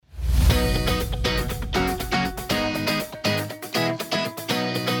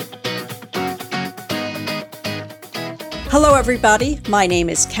Hello, everybody. My name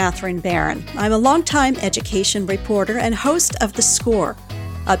is Catherine Barron. I'm a longtime education reporter and host of The Score,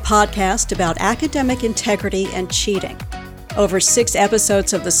 a podcast about academic integrity and cheating. Over 6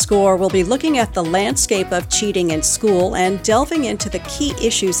 episodes of The Score, we'll be looking at the landscape of cheating in school and delving into the key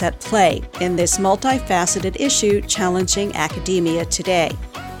issues at play in this multifaceted issue challenging academia today.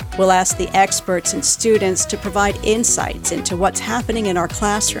 We'll ask the experts and students to provide insights into what's happening in our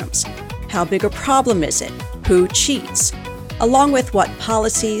classrooms. How big a problem is it? Who cheats? Along with what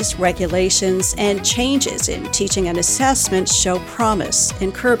policies, regulations, and changes in teaching and assessment show promise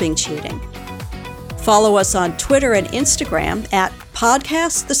in curbing cheating. Follow us on Twitter and Instagram at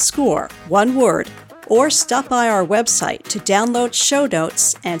Podcast The Score, one word, or stop by our website to download show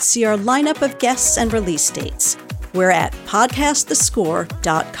notes and see our lineup of guests and release dates. We're at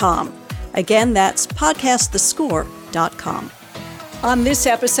podcastthescore.com. Again, that's podcastthescore.com. On this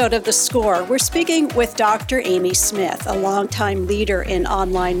episode of The Score, we're speaking with Dr. Amy Smith, a longtime leader in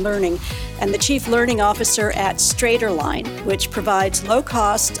online learning and the Chief Learning Officer at Straighterline, which provides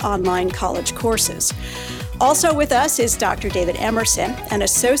low-cost online college courses. Also with us is Dr. David Emerson, an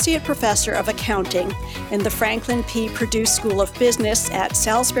Associate Professor of Accounting in the Franklin P. Perdue School of Business at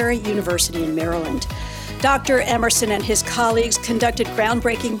Salisbury University in Maryland. Dr. Emerson and his colleagues conducted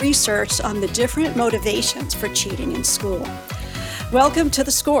groundbreaking research on the different motivations for cheating in school. Welcome to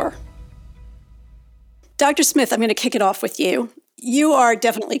The Score. Dr. Smith, I'm going to kick it off with you. You are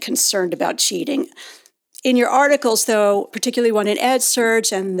definitely concerned about cheating. In your articles, though, particularly one in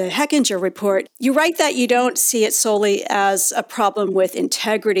EdSurge and the Heckinger report, you write that you don't see it solely as a problem with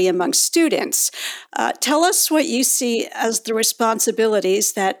integrity among students. Tell us what you see as the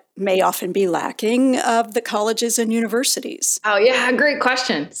responsibilities that may often be lacking of the colleges and universities. Oh, yeah, great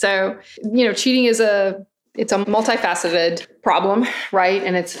question. So, cheating is it's a multifaceted problem, right?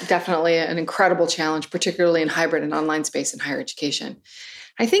 And it's definitely an incredible challenge, particularly in hybrid and online space in higher education.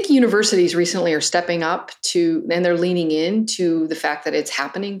 I think universities recently are stepping up and they're leaning into the fact that it's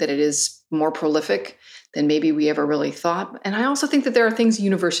happening, that it is more prolific than maybe we ever really thought. And I also think that there are things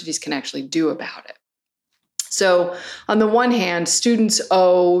universities can actually do about it. So on the one hand, students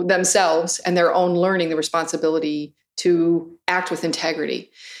owe themselves and their own learning the responsibility to act with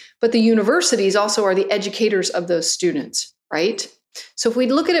integrity. But the universities also are the educators of those students, right? So if we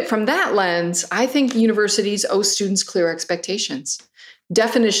look at it from that lens, I think universities owe students clear expectations,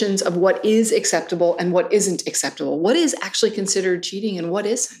 definitions of what is acceptable and what isn't acceptable, what is actually considered cheating and what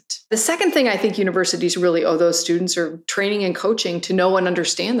isn't. The second thing I think universities really owe those students are training and coaching to know and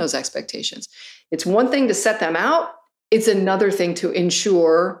understand those expectations. It's one thing to set them out. It's another thing to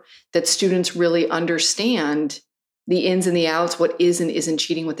ensure that students really understand the ins and the outs, what is and isn't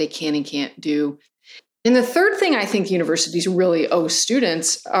cheating, what they can and can't do. And the third thing I think universities really owe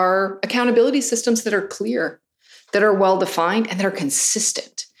students are accountability systems that are clear, that are well-defined, and that are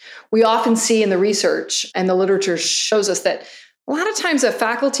consistent. We often see in the research, and the literature shows us that a lot of times a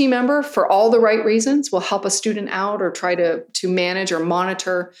faculty member, for all the right reasons, will help a student out or try to manage or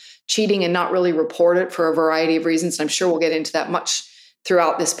monitor cheating and not really report it for a variety of reasons. I'm sure we'll get into that much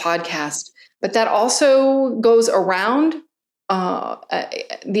throughout this podcast. But that also goes around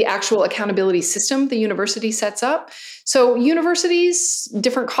the actual accountability system the university sets up. So universities,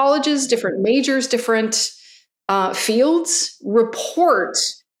 different colleges, different majors, different fields report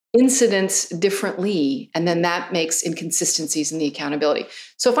incidents differently, and then that makes inconsistencies in the accountability.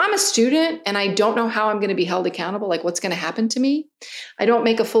 So if I'm a student and I don't know how I'm going to be held accountable, like what's going to happen to me, I don't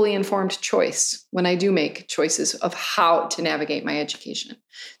make a fully informed choice when I do make choices of how to navigate my education.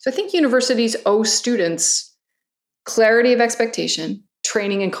 So I think universities owe students clarity of expectation,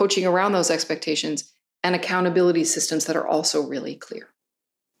 training and coaching around those expectations, and accountability systems that are also really clear.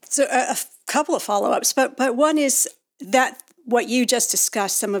 So a couple of follow-ups, but one is that what you just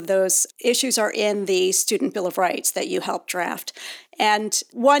discussed, some of those issues are in the Student Bill of Rights that you helped draft. And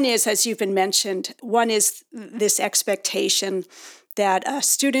one is, as you've been mentioned, one is this expectation that a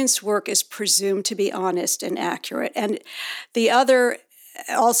student's work is presumed to be honest and accurate. And the other,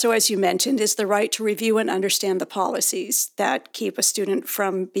 also, as you mentioned, is the right to review and understand the policies that keep a student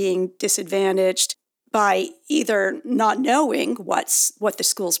from being disadvantaged by either not knowing what the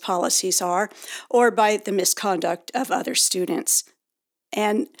school's policies are or by the misconduct of other students.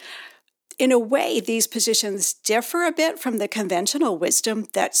 And in a way, these positions differ a bit from the conventional wisdom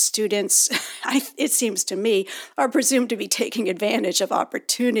that students, it seems to me, are presumed to be taking advantage of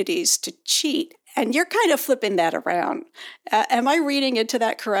opportunities to cheat. And you're kind of flipping that around. Am I reading into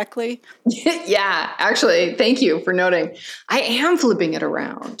that correctly? Yeah, actually, thank you for noting. I am flipping it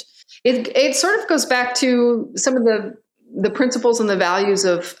around. It sort of goes back to some of the the principles and the values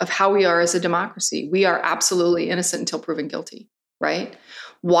of how we are as a democracy. We are absolutely innocent until proven guilty, right?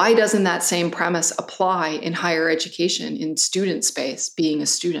 Why doesn't that same premise apply in higher education, in student space, being a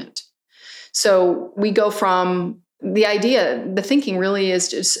student? So we go from the thinking really is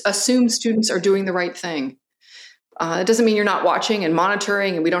to assume students are doing the right thing. It doesn't mean you're not watching and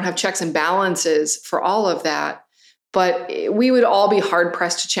monitoring, and we don't have checks and balances for all of that. But we would all be hard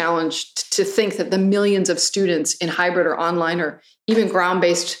pressed to challenge to think that the millions of students in hybrid or online or even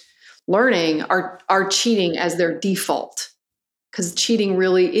ground-based learning are cheating as their default, because cheating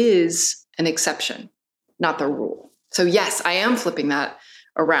really is an exception, not the rule. So yes, I am flipping that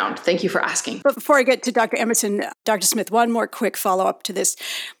around. Thank you for asking. But before I get to Dr. Emerson, Dr. Smith, one more quick follow-up to this.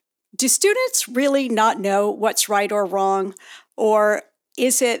 Do students really not know what's right or wrong? Or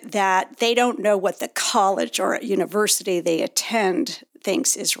is it that they don't know what the college or university they attend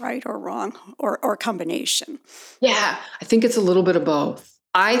thinks is right or wrong, or a combination? Yeah, I think it's a little bit of both.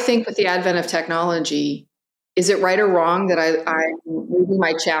 I think with the advent of technology, is it right or wrong that I'm reading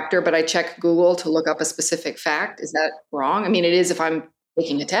my chapter, but I check Google to look up a specific fact? Is that wrong? I mean, it is if I'm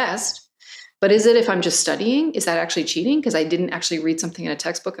taking a test. But is it if I'm just studying? Is that actually cheating? Because I didn't actually read something in a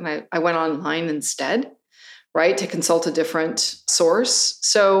textbook and I went online instead, right, to consult a different source.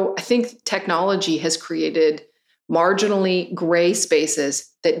 So I think technology has created marginally gray spaces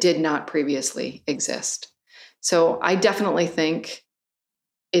that did not previously exist. So I definitely think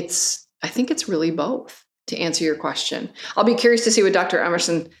it's really both, to answer your question. I'll be curious to see what Dr.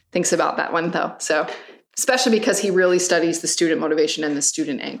 Emerson thinks about that one, though. So especially because he really studies the student motivation and the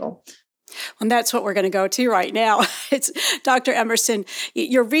student angle. And that's what we're going to go to right now. It's Dr. Emerson.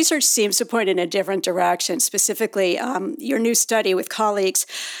 Your research seems to point in a different direction. Specifically, your new study with colleagues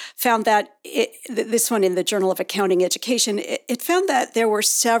found that this one in the Journal of Accounting Education, it found that there were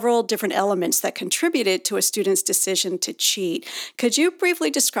several different elements that contributed to a student's decision to cheat. Could you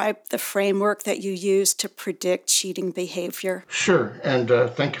briefly describe the framework that you use to predict cheating behavior? Sure, and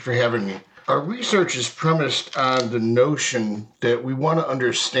thank you for having me. Our research is premised on the notion that we want to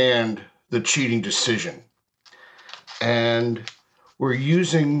understand the cheating decision. And we're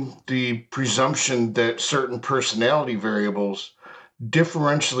using the presumption that certain personality variables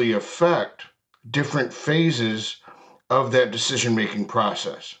differentially affect different phases of that decision-making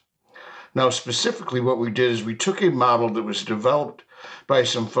process. Now, specifically, what we did is we took a model that was developed by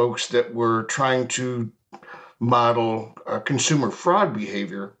some folks that were trying to model consumer fraud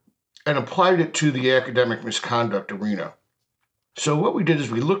behavior and applied it to the academic misconduct arena. So what we did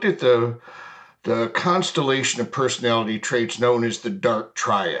is we looked at the constellation of personality traits known as the dark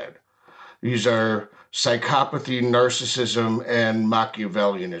triad. These are psychopathy, narcissism, and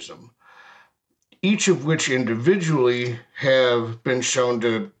Machiavellianism, each of which individually have been shown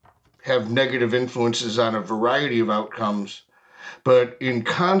to have negative influences on a variety of outcomes, but in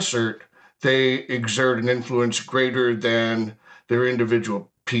concert, they exert an influence greater than their individual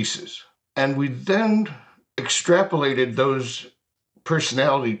pieces. And we then extrapolated those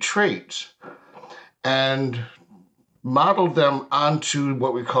personality traits and modeled them onto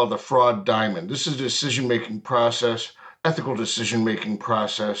what we call the fraud diamond. This is a decision-making process, ethical decision-making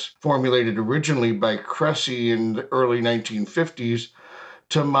process, formulated originally by Cressy in the early 1950s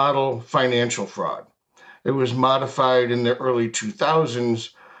to model financial fraud. It was modified in the early 2000s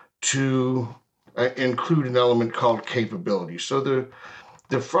to include an element called capability. So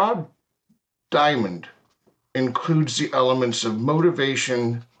the fraud diamond includes the elements of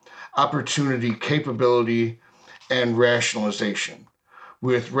motivation, opportunity, capability, and rationalization,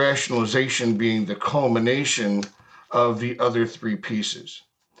 with rationalization being the culmination of the other three pieces.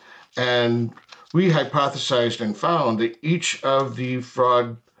 And we hypothesized and found that each of the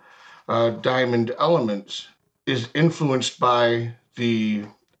fraud diamond elements is influenced by the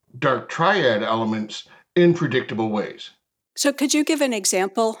dark triad elements in predictable ways. So could you give an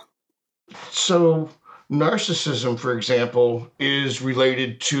example? So narcissism, for example, is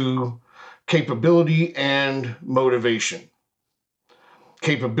related to capability and motivation.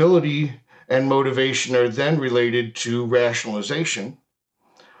 Capability and motivation are then related to rationalization,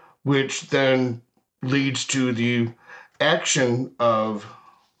 which then leads to the action of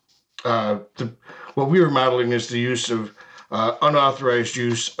what we were modeling is the use of unauthorized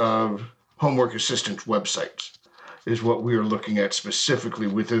use of homework assistance websites is what we are looking at specifically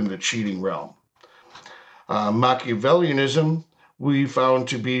within the cheating realm. Machiavellianism we found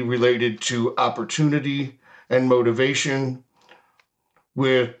to be related to opportunity and motivation,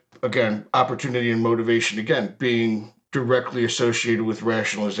 with, again, opportunity and motivation, again, being directly associated with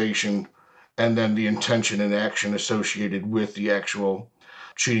rationalization, and then the intention and action associated with the actual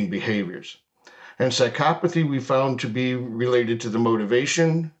cheating behaviors. And psychopathy we found to be related to the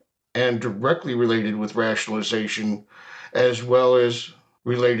motivation and directly related with rationalization, as well as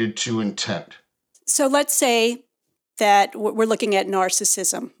related to intent. So let's say that we're looking at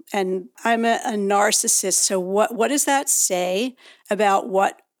narcissism, and I'm a narcissist. So what does that say about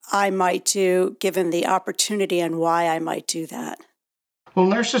what I might do given the opportunity and why I might do that? Well,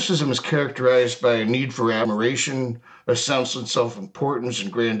 narcissism is characterized by a need for admiration, a sense of self-importance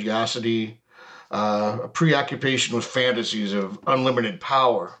and grandiosity, a preoccupation with fantasies of unlimited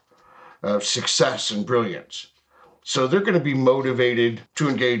power, of success and brilliance. So they're going to be motivated to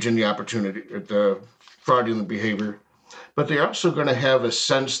engage in the fraudulent behavior, but they're also going to have a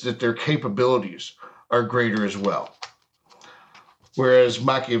sense that their capabilities are greater as well. Whereas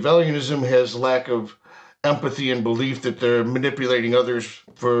Machiavellianism has lack of empathy and belief that they're manipulating others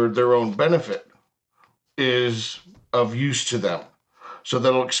for their own benefit is of use to them. So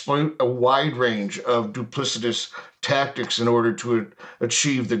they'll exploit a wide range of duplicitous tactics in order to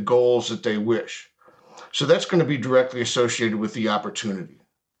achieve the goals that they wish. So that's going to be directly associated with the opportunity.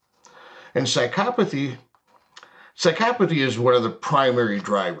 And psychopathy is one of the primary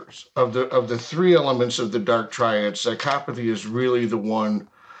drivers of the three elements of the dark triad. Psychopathy is really the one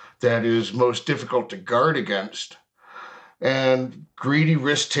that is most difficult to guard against. And greedy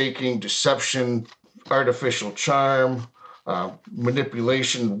risk-taking, deception, artificial charm,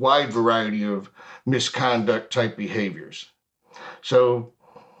 manipulation, wide variety of misconduct type behaviors. So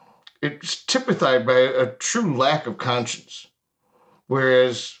it's typified by a true lack of conscience.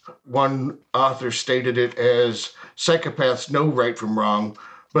 Whereas one author stated it as psychopaths know right from wrong,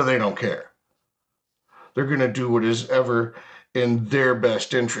 but they don't care. They're going to do what is ever in their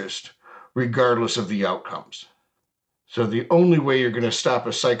best interest, regardless of the outcomes. So the only way you're going to stop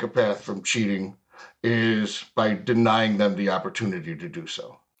a psychopath from cheating is by denying them the opportunity to do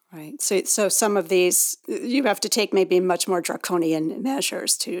so. Right. So some of these, you have to take maybe much more draconian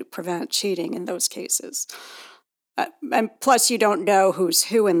measures to prevent cheating in those cases. And plus, you don't know who's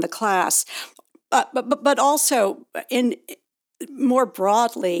who in the class. But also, in more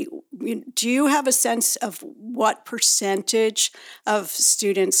broadly, do you have a sense of what percentage of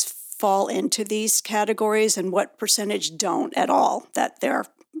students fall into these categories and what percentage don't at all, that they're,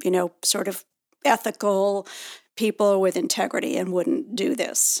 sort of ethical people with integrity and wouldn't do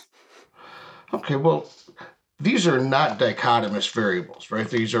this? Okay, well, these are not dichotomous variables, right?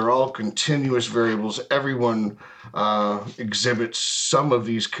 These are all continuous variables. Everyone exhibits some of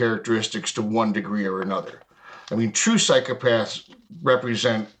these characteristics to one degree or another. I mean, true psychopaths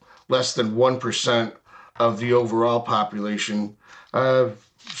represent less than 1% of the overall population.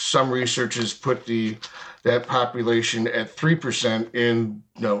 Some researchers put that population at 3% in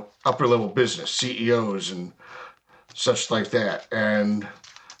upper level business, CEOs and such like that. And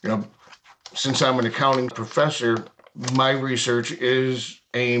since I'm an accounting professor, my research is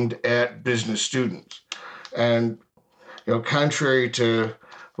aimed at business students. And contrary to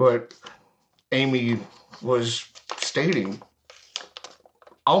what Amy was stating,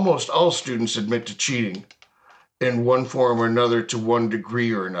 almost all students admit to cheating in one form or another to one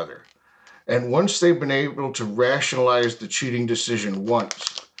degree or another. And once they've been able to rationalize the cheating decision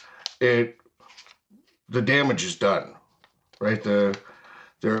once, the damage is done, right?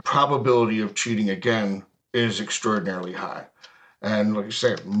 Their probability of cheating again is extraordinarily high. And like I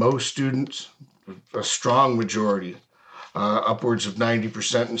said, most students, a strong majority, upwards of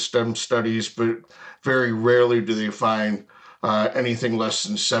 90% in STEM studies, but very rarely do they find anything less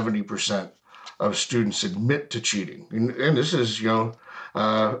than 70% of students admit to cheating. And this is,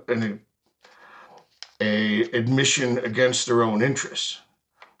 an admission against their own interests.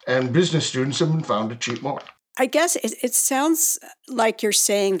 And business students have been found to cheat more. I guess it sounds like you're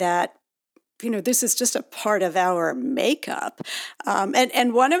saying that, this is just a part of our makeup.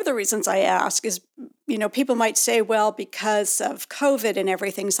 And one of the reasons I ask is, people might say, well, because of COVID and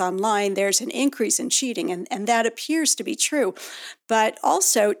everything's online, there's an increase in cheating. And that appears to be true. But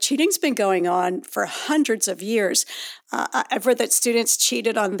also, cheating's been going on for hundreds of years. I've read that students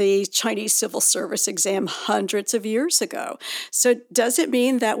cheated on the Chinese civil service exam hundreds of years ago. So does it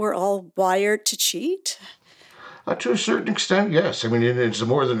mean that we're all wired to cheat? To a certain extent, yes. I mean, it's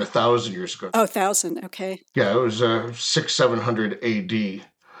more than 1,000 years ago. Oh, 1,000, okay. Yeah, it was 700 AD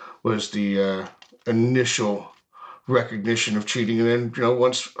was the initial recognition of cheating. And then,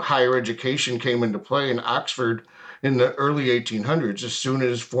 once higher education came into play in Oxford in the early 1800s, as soon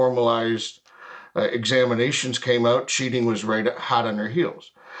as formalized examinations came out, cheating was right hot on their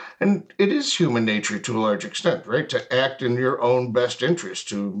heels. And it is human nature to a large extent, right? To act in your own best interest,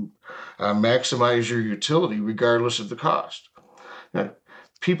 to maximize your utility regardless of the cost. Now,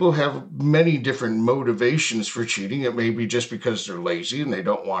 people have many different motivations for cheating. It may be just because they're lazy and they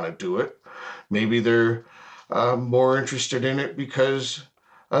don't want to do it. Maybe they're more interested in it because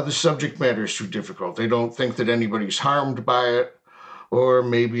the subject matter is too difficult. They don't think that anybody's harmed by it. Or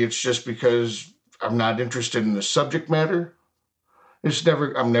maybe it's just because I'm not interested in the subject matter.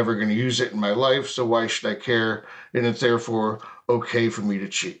 I'm never going to use it in my life, so why should I care? And it's therefore okay for me to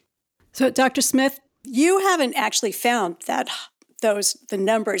cheat. So, Dr. Smith, you haven't actually found that the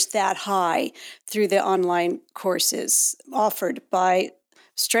numbers that high through the online courses offered by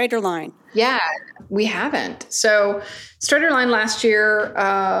Straighterline. Yeah, we haven't. So Straighterline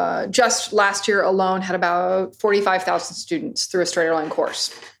just last year alone, had about 45,000 students through a Straighterline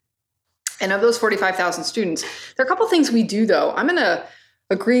course. And of those 45,000 students, there are a couple things we do, though. I'm going to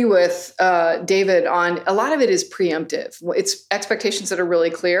agree with David on a lot of it is preemptive. It's expectations that are really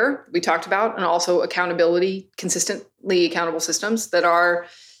clear, we talked about, and also accountability, consistently accountable systems that are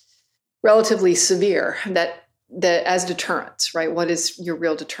relatively severe, that as deterrents, right? What is your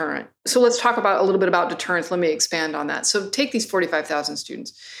real deterrent? So let's talk about a little bit about deterrence. Let me expand on that. So take these 45,000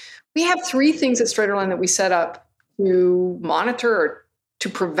 students. We have three things at Straighterline that we set up to monitor or to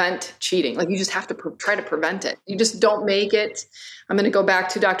prevent cheating. Like you just have to try to prevent it. You just don't make it. I'm going to go back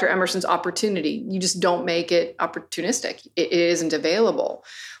to Dr. Emerson's opportunity. You just don't make it opportunistic. It isn't available.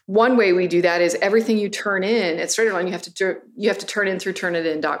 One way we do that is everything you turn in at Straighterline, you have to turn in through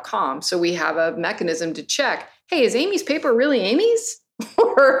turnitin.com. So we have a mechanism to check, hey, is Amy's paper really Amy's?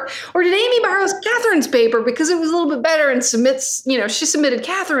 or did Amy borrow Catherine's paper because it was a little bit better and she submitted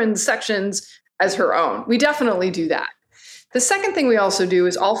Catherine's sections as her own. We definitely do that. The second thing we also do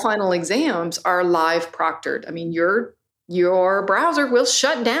is all final exams are live proctored. I mean, your browser will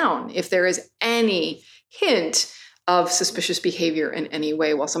shut down if there is any hint of suspicious behavior in any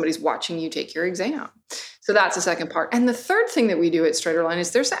way while somebody's watching you take your exam. So that's the second part. And the third thing that we do at Straighterline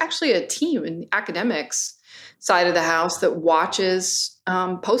is there's actually a team in the academics side of the house that watches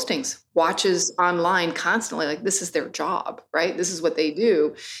postings, watches online constantly. Like this is their job, right? This is what they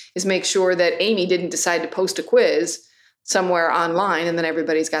do, is make sure that Amy didn't decide to post a quiz somewhere online and then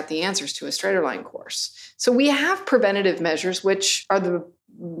everybody's got the answers to a Straighterline course. So we have preventative measures, which are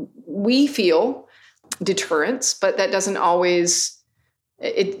we feel deterrents, but that doesn't always,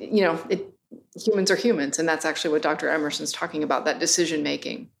 humans are humans. And that's actually what Dr. Emerson's talking about, that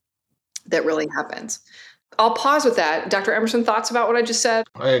decision-making that really happens. I'll pause with that. Dr. Emerson, thoughts about what I just said?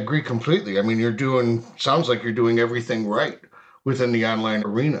 I agree completely. I mean, sounds like you're doing everything right within the online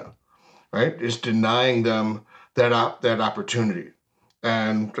arena, right? Is denying them that opportunity.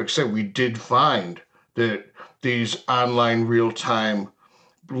 And like I said, we did find that these online real-time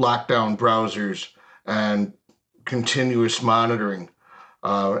lockdown browsers and continuous monitoring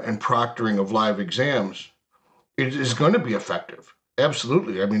and proctoring of live exams, it is going to be effective.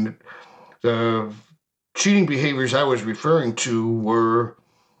 Absolutely. I mean, the cheating behaviors I was referring to were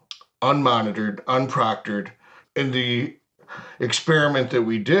unmonitored, unproctored. In the experiment that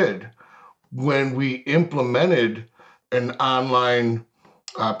we did, when we implemented an online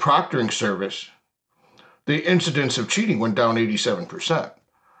proctoring service, the incidence of cheating went down 87%.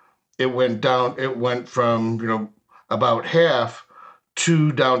 It went from, about half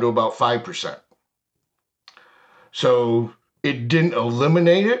down to about 5%. So it didn't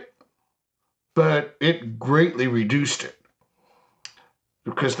eliminate it, but it greatly reduced it.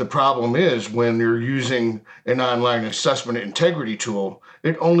 Because the problem is when you're using an online assessment integrity tool,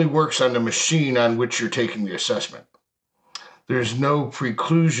 it only works on the machine on which you're taking the assessment. There's no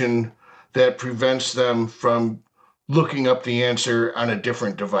preclusion that prevents them from looking up the answer on a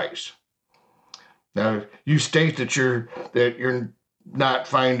different device. Now, you state that you're not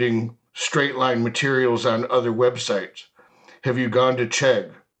finding straight line materials on other websites. Have you gone to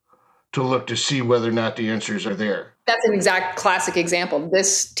Chegg to look to see whether or not the answers are there? That's an exact classic example.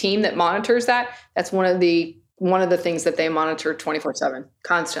 This team that monitors that's one of the things that they monitor 24/7,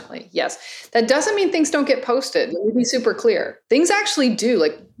 constantly. Yes. That doesn't mean things don't get posted. Let me be super clear. Things actually do.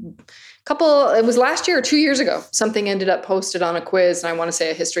 It was last year or 2 years ago, something ended up posted on a quiz, and I want to say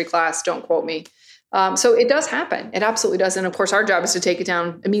a history class, don't quote me. So it does happen. It absolutely does. And of course, our job is to take it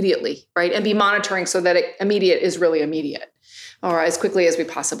down immediately, right? And be monitoring so that immediate is really immediate, or as quickly as we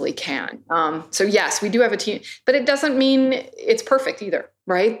possibly can. So yes, we do have a team, but it doesn't mean it's perfect either,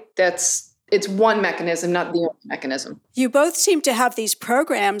 right? It's one mechanism, not the only mechanism. You both seem to have these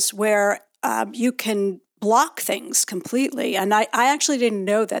programs where you can block things completely. And I actually didn't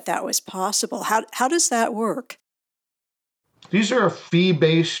know that was possible. How does that work? These are a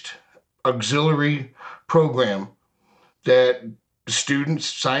fee-based auxiliary program that students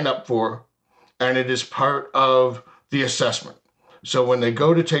sign up for, and it is part of the assessment. So when they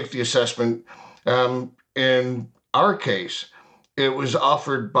go to take the assessment, in our case, it was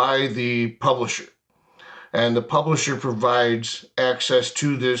offered by the publisher. And the publisher provides access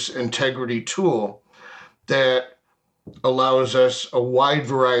to this integrity tool that allows us a wide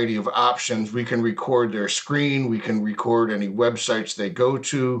variety of options. We can record their screen. We can record any websites they go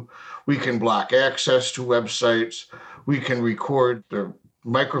to. We can block access to websites. We can record their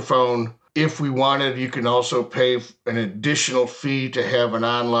microphone. If we wanted, you can also pay an additional fee to have an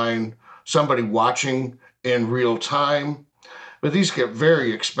online somebody watching in real time. But these get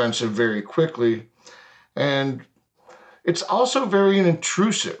very expensive very quickly. And it's also very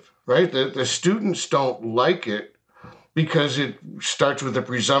intrusive, right? The students don't like it because it starts with a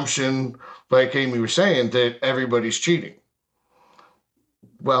presumption, like Amy was saying, that everybody's cheating.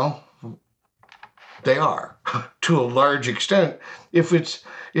 Well, they are to a large extent. If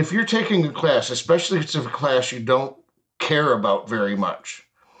you're taking a class, especially if it's a class you don't care about very much,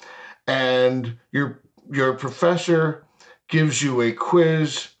 and your professor gives you a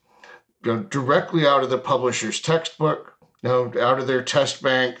quiz directly out of the publisher's textbook, out of their test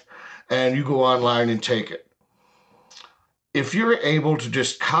bank, and you go online and take it. If you're able to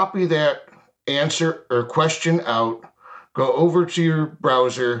just copy that answer or question out, go over to your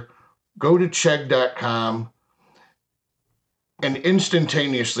browser, go to chegg.com, and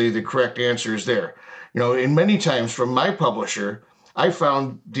instantaneously the correct answer is there. In many times from my publisher, I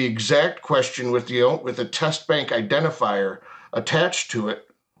found the exact question with the test bank identifier attached to it,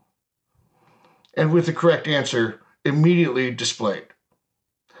 and with the correct answer immediately displayed.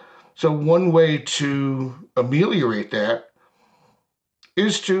 So one way to ameliorate that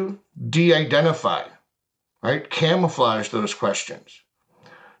is to de-identify, right? Camouflage those questions.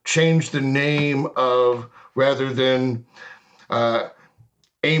 Change the name of, rather than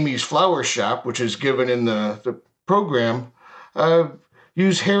Amy's Flower Shop, which is given in the program,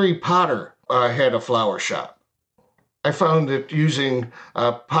 use Harry Potter had a flower shop. I found that using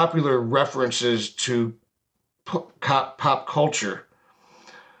popular references to pop culture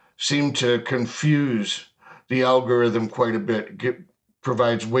seemed to confuse the algorithm quite a bit. It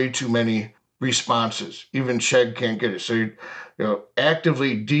provides way too many responses. Even Chegg can't get it. So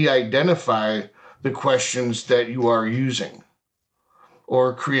actively de-identify the questions that you are using,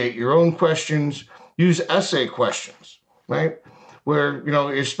 or create your own questions. Use essay questions, right? Where,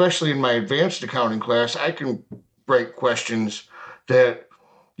 especially in my advanced accounting class, I can write questions that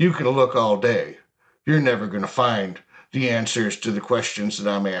you can look all day. You're never going to find the answers to the questions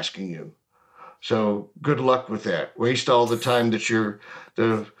that I'm asking you. So good luck with that. Waste all the time that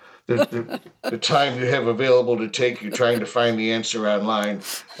the time you have available to take you trying to find the answer online.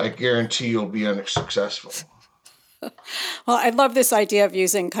 I guarantee you'll be unsuccessful. Well, I love this idea of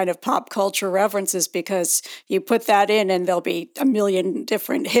using kind of pop culture references, because you put that in and there'll be a million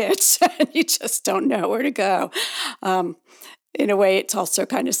different hits and you just don't know where to go. In a way, it's also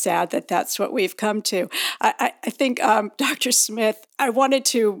kind of sad that that's what we've come to. I think, Dr. Smith, I wanted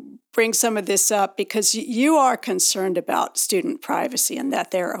to bring some of this up because you are concerned about student privacy and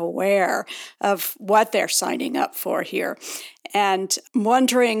that they're aware of what they're signing up for here. And I'm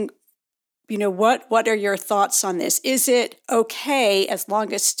wondering, what are your thoughts on this? Is it okay as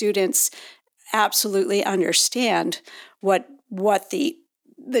long as students absolutely understand what the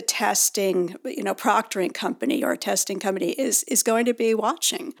testing, proctoring company or testing company is going to be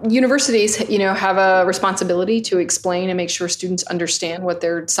watching? Universities, have a responsibility to explain and make sure students understand what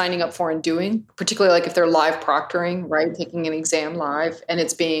they're signing up for and doing, particularly like if they're live proctoring, right? Taking an exam live and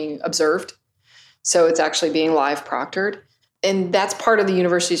it's being observed. So it's actually being live proctored. And that's part of the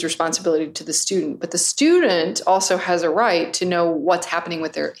university's responsibility to the student. But the student also has a right to know what's happening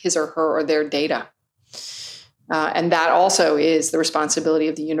with his or her or their data. And that also is the responsibility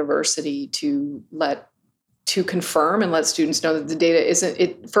of the university to confirm and let students know that the data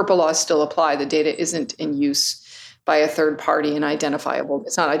FERPA laws still apply. The data isn't in use by a third party and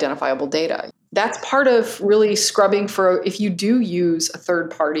it's not identifiable data. That's part of really scrubbing for, if you do use a third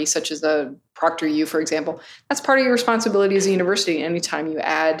party, such as a ProctorU, for example, that's part of your responsibility as a university. Anytime you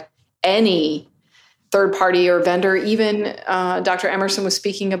add any third party or vendor, even Dr. Emerson was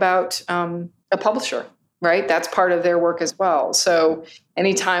speaking about a publisher, right? That's part of their work as well. So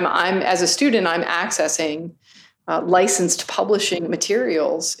anytime as a student, I'm accessing licensed publishing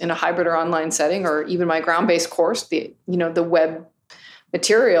materials in a hybrid or online setting, or even my ground-based course, the web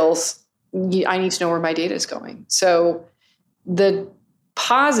materials, I need to know where my data is going. So the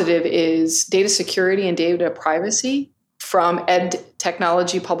positive is data security and data privacy from ed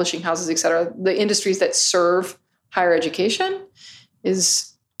technology, publishing houses, et cetera. The industries that serve higher education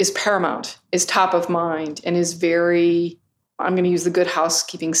is paramount, is top of mind, and is very I'm going to use the good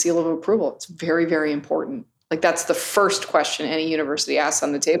housekeeping seal of approval. It's very, very important. Like that's the first question any university asks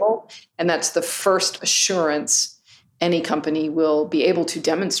on the table. And that's the first assurance any company will be able to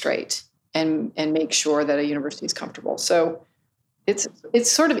demonstrate and make sure that a university is comfortable. So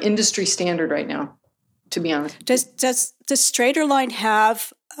it's sort of industry standard right now, to be honest. Does Straighterline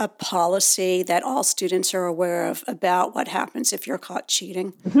have a policy that all students are aware of about what happens if you're caught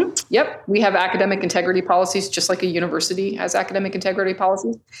cheating? Mm-hmm. Yep. We have academic integrity policies, just like a university has academic integrity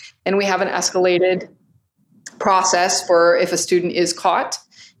policies. And we have an escalated process for if a student is caught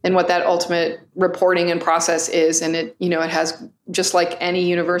and what that ultimate reporting and process is. And it has, just like any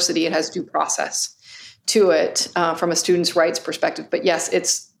university, it has due process to it from a student's rights perspective. But yes,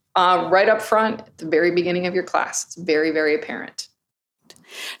 it's right up front at the very beginning of your class. It's very, very apparent.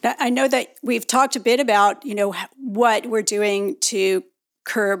 Now, I know that we've talked a bit about, what we're doing to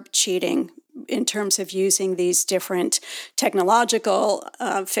curb cheating in terms of using these different technological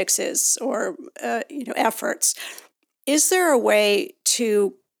fixes or, efforts. Is there a way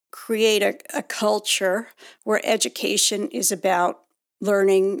to create a culture where education is about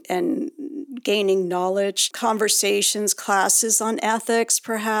learning and gaining knowledge, conversations, classes on ethics,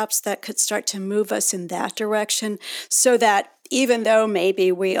 perhaps, that could start to move us in that direction, so that even though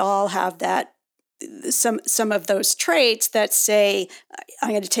maybe we all have that, some of those traits that say, I'm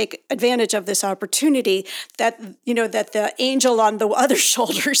going to take advantage of this opportunity, that the angel on the other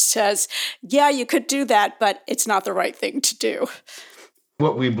shoulder says, yeah, you could do that, but it's not the right thing to do.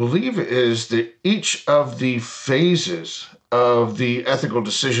 What we believe is that each of the phases of the ethical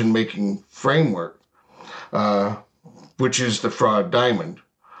decision-making framework, which is the fraud diamond,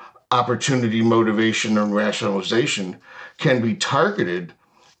 opportunity, motivation, and rationalization, can be targeted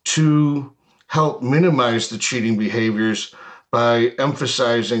to help minimize the cheating behaviors by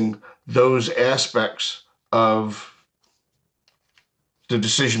emphasizing those aspects of the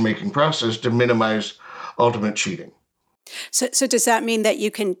decision-making process to minimize ultimate cheating. So does that mean that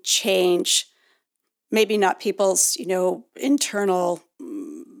you can change, maybe not people's, internal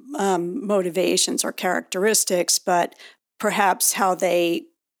motivations or characteristics, but perhaps how they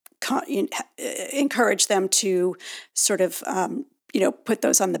encourage them to sort of, put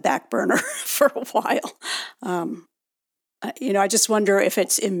those on the back burner for a while? I just wonder if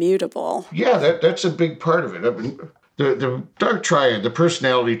it's immutable. Yeah, that's a big part of it. I mean, the dark triad, the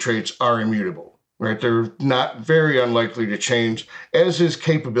personality traits are immutable. Right, they're not very unlikely to change, as is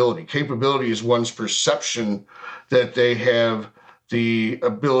capability. Capability is one's perception that they have the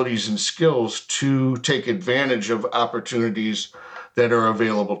abilities and skills to take advantage of opportunities that are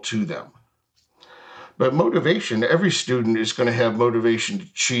available to them. But motivation, every student is going to have motivation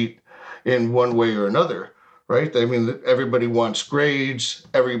to cheat in one way or another, right? I mean, everybody wants grades,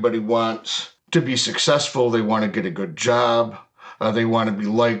 everybody wants to be successful, they want to get a good job. They want to be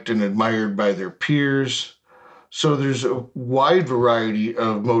liked and admired by their peers. So there's a wide variety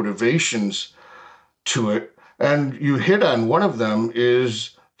of motivations to it. And you hit on one of them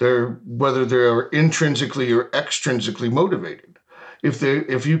is whether they're intrinsically or extrinsically motivated.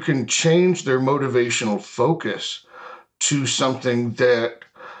 If you can change their motivational focus to something that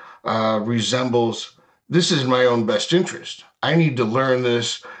resembles, this is in my own best interest. I need to learn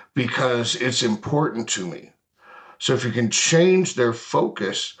this because it's important to me. So if you can change their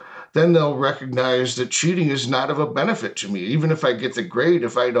focus, then they'll recognize that cheating is not of a benefit to me. Even if I get the grade,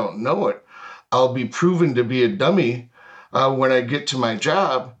 if I don't know it, I'll be proven to be a dummy when I get to my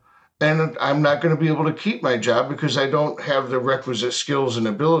job, and I'm not going to be able to keep my job because I don't have the requisite skills and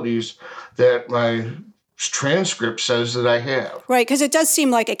abilities that my transcript says that I have. Right, because it does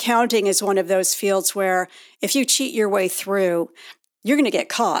seem like accounting is one of those fields where if you cheat your way through, you're going to get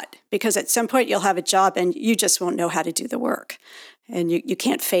caught because at some point you'll have a job and you just won't know how to do the work and you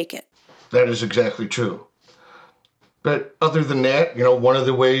can't fake it. That is exactly true. But other than that, one of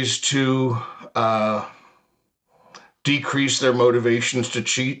the ways to decrease their motivations to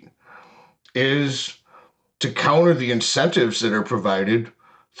cheat is to counter the incentives that are provided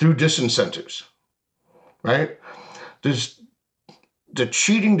through disincentives, right? The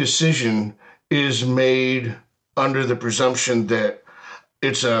cheating decision is made under the presumption that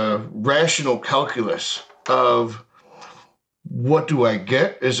it's a rational calculus of what do I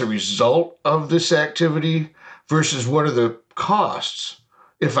get as a result of this activity versus what are the costs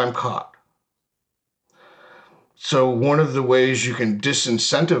if I'm caught. So one of the ways you can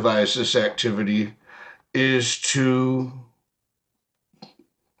disincentivize this activity is to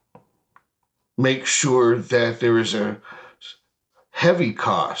make sure that there is a heavy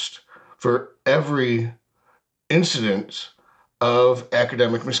cost for every incidence of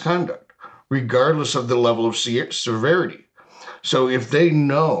academic misconduct, regardless of the level of severity. So if they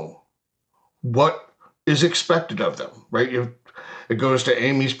know what is expected of them, right? It goes to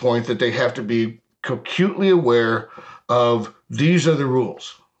Amy's point that they have to be acutely aware of these are the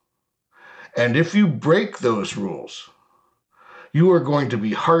rules. And if you break those rules, you are going to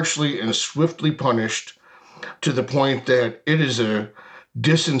be harshly and swiftly punished to the point that it is a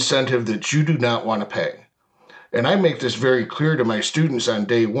disincentive that you do not want to pay. And I make this very clear to my students on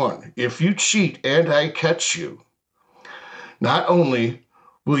day one. If you cheat and I catch you, not only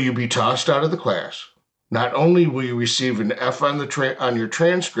will you be tossed out of the class, not only will you receive an F on your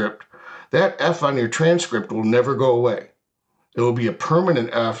transcript, that F on your transcript will never go away. It will be a permanent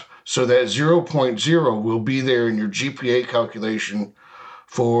F, so that 0.0 will be there in your GPA calculation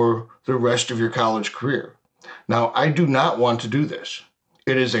for the rest of your college career. Now, I do not want to do this.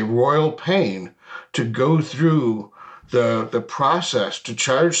 It is a royal pain to go through the process to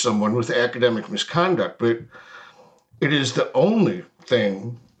charge someone with academic misconduct, but it is the only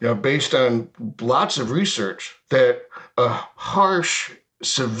thing, based on lots of research, that a harsh,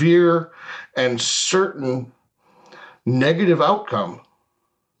 severe, and certain negative outcome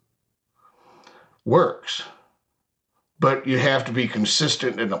works. But you have to be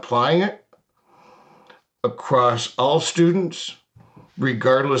consistent in applying it across all students,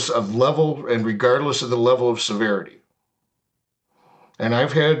 regardless of level and regardless of the level of severity. And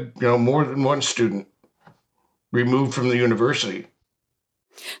I've had, more than one student removed from the university.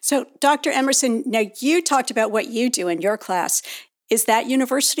 So, Dr. Emerson, now you talked about what you do in your class. Is that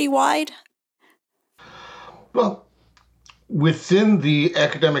university-wide? Well, within the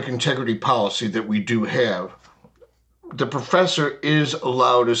academic integrity policy that we do have, the professor is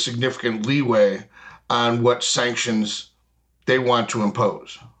allowed a significant leeway on what sanctions they want to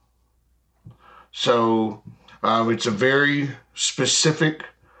impose. So it's a very specific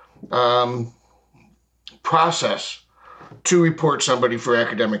process to report somebody for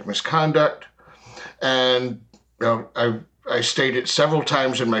academic misconduct. And I state it several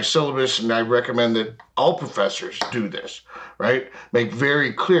times in my syllabus, and I recommend that all professors do this, right? Make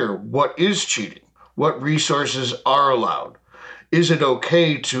very clear what is cheating, what resources are allowed. Is it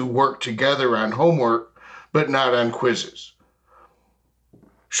okay to work together on homework, but not on quizzes?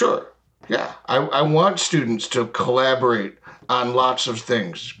 Sure, yeah. I want students to collaborate on lots of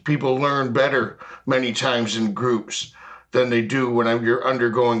things. People learn better many times in groups than they do when you're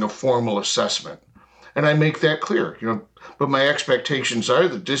undergoing a formal assessment. And I make that clear, but my expectations are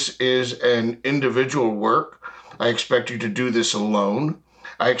that this is an individual work. I expect you to do this alone.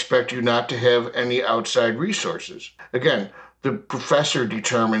 I expect you not to have any outside resources. Again, the professor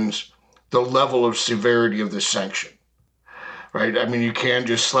determines the level of severity of the sanction, right? I mean, you can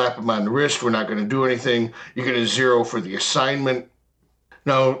just slap them on the wrist. We're not going to do anything. You get a 0 for the assignment.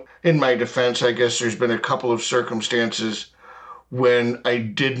 Now, in my defense, I guess there's been a couple of circumstances when I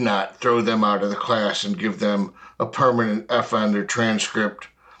did not throw them out of the class and give them a permanent F on their transcript,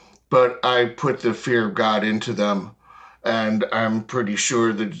 but I put the fear of God into them, and I'm pretty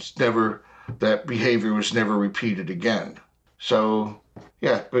sure that that behavior was never repeated again. So,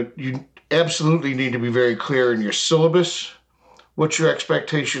 yeah, but you absolutely need to be very clear in your syllabus what your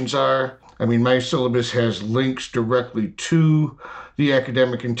expectations are. I mean, my syllabus has links directly to the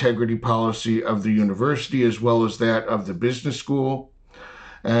academic integrity policy of the university as well as that of the business school.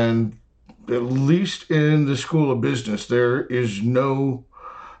 And at least in the School of Business, there is no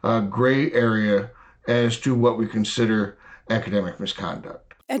gray area as to what we consider academic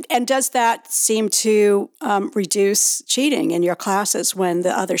misconduct. And does that seem to reduce cheating in your classes when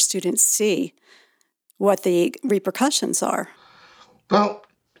the other students see what the repercussions are? Well,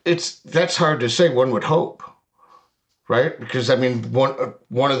 that's hard to say. One would hope, right? Because I mean,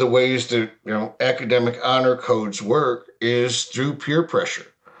 one of the ways that academic honor codes work is through peer pressure.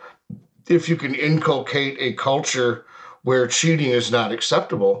 If you can inculcate a culture where cheating is not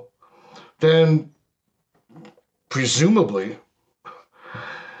acceptable, then presumably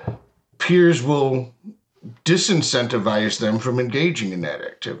peers will disincentivize them from engaging in that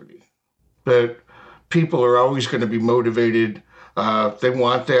activity. But people are always going to be motivated. They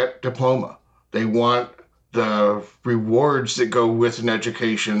want that diploma. They want the rewards that go with an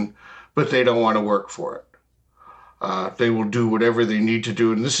education, but they don't want to work for it. They will do whatever they need to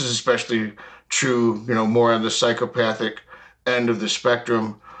do. And this is especially true, more on the psychopathic end of the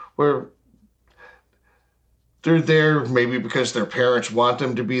spectrum, where they're there maybe because their parents want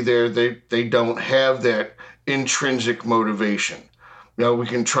them to be there. They don't have that intrinsic motivation. We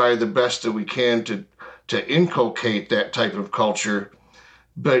can try the best that we can to inculcate that type of culture,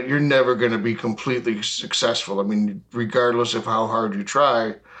 but you're never going to be completely successful. I mean, regardless of how hard you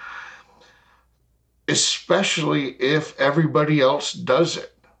try, especially if everybody else does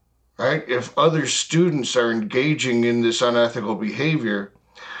it, right? If other students are engaging in this unethical behavior,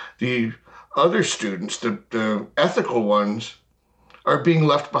 the other students, the ethical ones, are being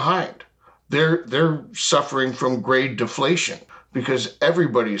left behind. They're suffering from grade deflation because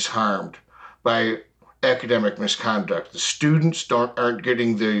everybody's harmed by academic misconduct. The students aren't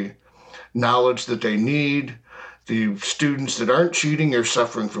getting the knowledge that they need. The students that aren't cheating are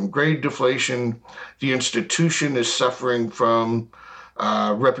suffering from grade deflation. The institution is suffering from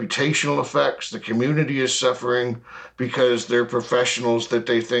reputational effects. The community is suffering because their professionals that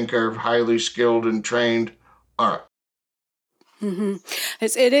they think are highly skilled and trained aren't. Mm-hmm.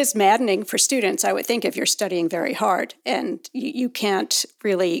 It is maddening for students, I would think, if you're studying very hard and you can't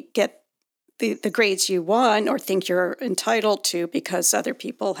really get the grades you want or think you're entitled to because other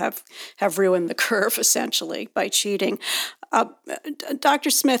people have ruined the curve, essentially, by cheating.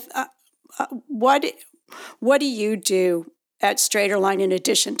 Dr. Smith, what do you do at Straighterline in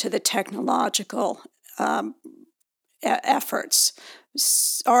addition to the technological efforts?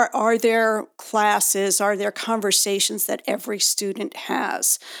 Are there classes, are there conversations that every student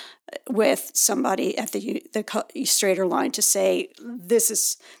has with somebody at the Straighterline to say,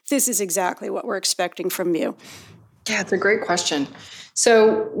 this is exactly what we're expecting from you? Yeah, it's a great question.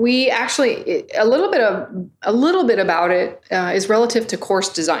 So we actually, a little bit about it is relative to course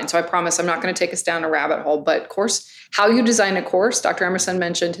design. So I promise I'm not going to take us down a rabbit hole, but how you design a course. Dr. Emerson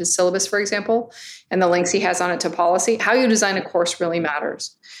mentioned his syllabus, for example, and the links he has on it to policy. How you design a course really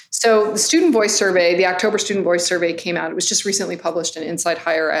matters. So the student voice survey, the October student voice survey came out. It was just recently published in Inside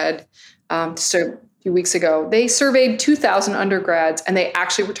Higher Ed just a few weeks ago. They surveyed 2,000 undergrads, and they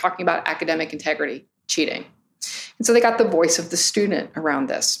actually were talking about academic integrity, cheating. And so they got the voice of the student around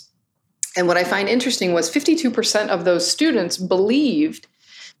this. And what I find interesting was 52% of those students believed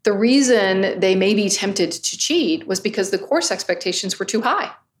the reason they may be tempted to cheat was because the course expectations were too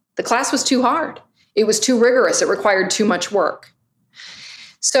high. The class was too hard. It was too rigorous. It required too much work.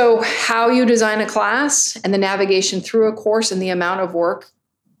 So how you design a class and the navigation through a course and the amount of work,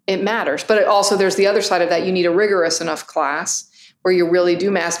 it matters. But there's the other side of that. You need a rigorous enough class where you really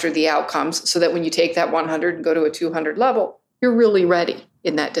do master the outcomes so that when you take that 100 and go to a 200 level, you're really ready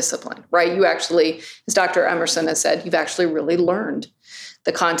in that discipline, right? You actually, as Dr. Emerson has said, you've actually really learned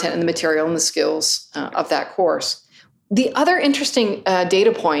the content and the material and the skills of that course. The other interesting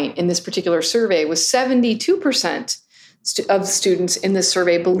data point in this particular survey was 72% of students in this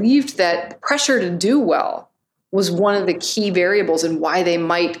survey believed that pressure to do well was one of the key variables in why they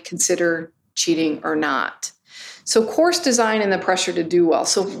might consider cheating or not. So course design and the pressure to do well.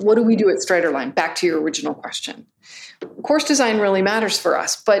 So what do we do at Straighterline? Back to your original question. Course design really matters for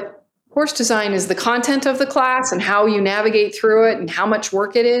us, but course design is the content of the class and how you navigate through it and how much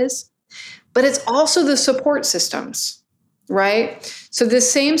work it is. But it's also the support systems, right? So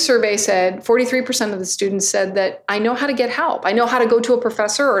this same survey said 43% of the students said that I know how to get help. I know how to go to a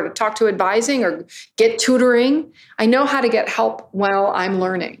professor or to talk to advising or get tutoring. I know how to get help while I'm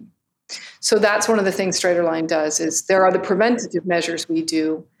learning. So that's one of the things Straighterline does is there are the preventative measures we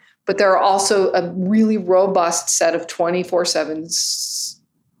do, but there are also a really robust set of 24/7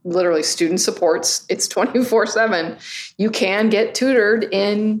 literally student supports. It's 24/7. You can get tutored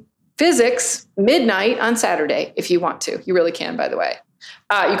in physics midnight on Saturday if you want to. You really can, by the way.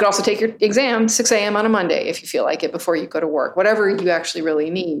 You can also take your exam 6 a.m. on a Monday if you feel like it before you go to work, whatever you actually really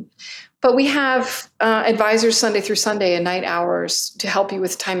need. But we have advisors Sunday through Sunday and night hours to help you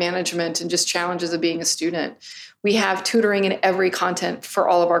with time management and just challenges of being a student. We have tutoring in every content for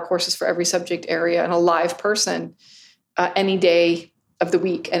all of our courses for every subject area and a live person any day of the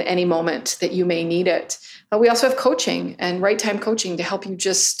week at any moment that you may need it. We also have coaching and right time coaching to help you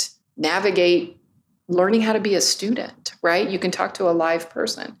just navigate learning how to be a student, right? You can talk to a live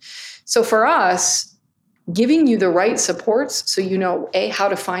person. So for us, giving you the right supports so you know, A, how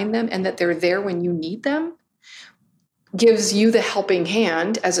to find them and that they're there when you need them gives you the helping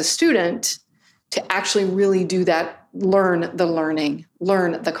hand as a student to actually really do that, learn the learning,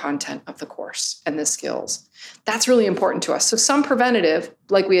 learn the content of the course and the skills. That's really important to us. So some preventative,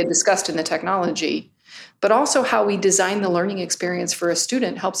 like we had discussed in the technology, but also how we design the learning experience for a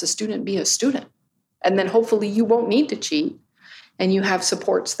student helps a student be a student. And then hopefully you won't need to cheat and you have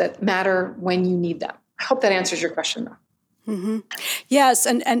supports that matter when you need them. I hope that answers your question, though. Mm-hmm. Yes,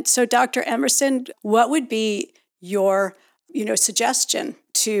 and so Dr. Emerson, what would be your suggestion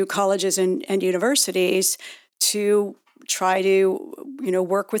to colleges and universities to try to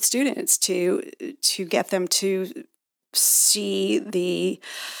work with students to get them to see the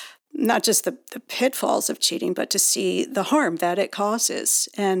not just the pitfalls of cheating, but to see the harm that it causes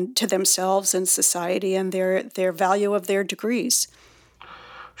and to themselves and society and their value of their degrees.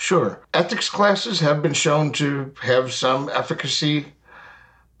 Sure. Ethics classes have been shown to have some efficacy,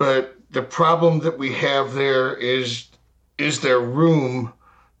 but the problem that we have there is there room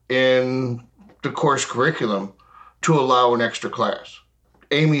in the course curriculum to allow an extra class?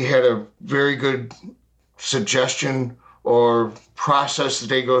 Amy had a very good suggestion or process that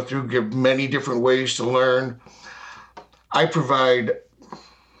they go through, give many different ways to learn. I provide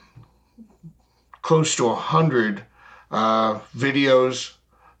close to 100 videos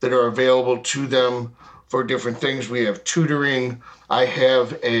that are available to them for different things. We have tutoring. I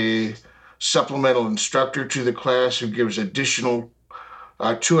have a supplemental instructor to the class who gives additional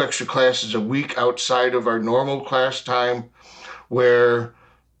 2 extra classes a week outside of our normal class time, where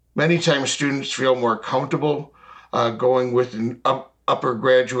many times students feel more comfortable going with an upper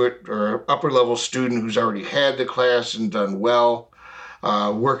graduate or upper level student who's already had the class and done well,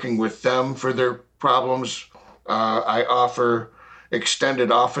 working with them for their problems. I offer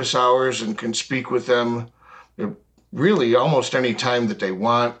extended office hours and can speak with them really almost any time that they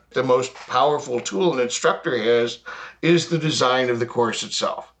want. The most powerful tool an instructor has is the design of the course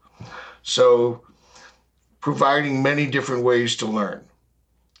itself. So providing many different ways to learn,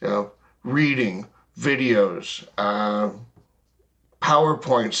 reading, videos,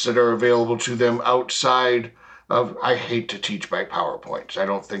 PowerPoints that are available to them outside of, I hate to teach by PowerPoints. I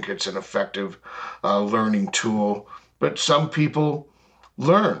don't think it's an effective learning tool, but some people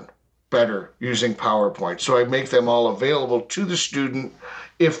learn better using PowerPoint. So I make them all available to the student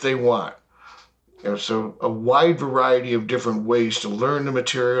if they want. So a wide variety of different ways to learn the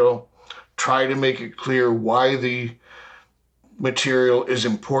material, try to make it clear why the material is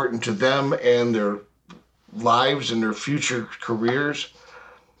important to them and their lives and their future careers.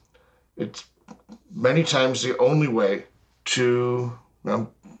 It's many times the only way to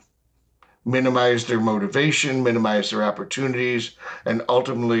minimize their motivation, minimize their opportunities, and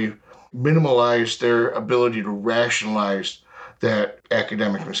ultimately minimize their ability to rationalize that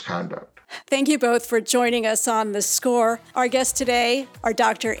academic misconduct. Thank you both for joining us on The Score. Our guests today are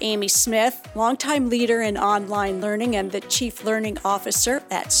Dr. Amy Smith, longtime leader in online learning and the Chief Learning Officer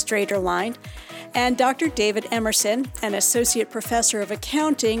at Straighterline, and Dr. David Emerson, an Associate Professor of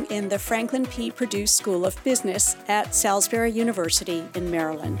Accounting in the Franklin P. Perdue School of Business at Salisbury University in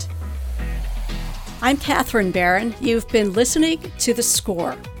Maryland. I'm Catherine Barron. You've been listening to The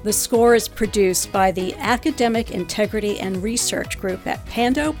Score. The Score is produced by the Academic Integrity and Research Group at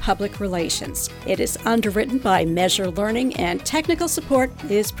Pando Public Relations. It is underwritten by Measure Learning, and technical support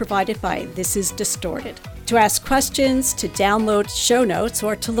is provided by This Is Distorted. To ask questions, to download show notes,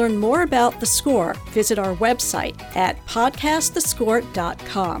 or to learn more about The Score, visit our website at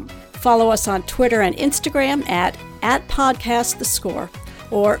podcastthescore.com. Follow us on Twitter and Instagram at podcastthescore,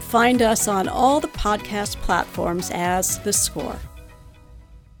 or find us on all the podcast platforms as The Score.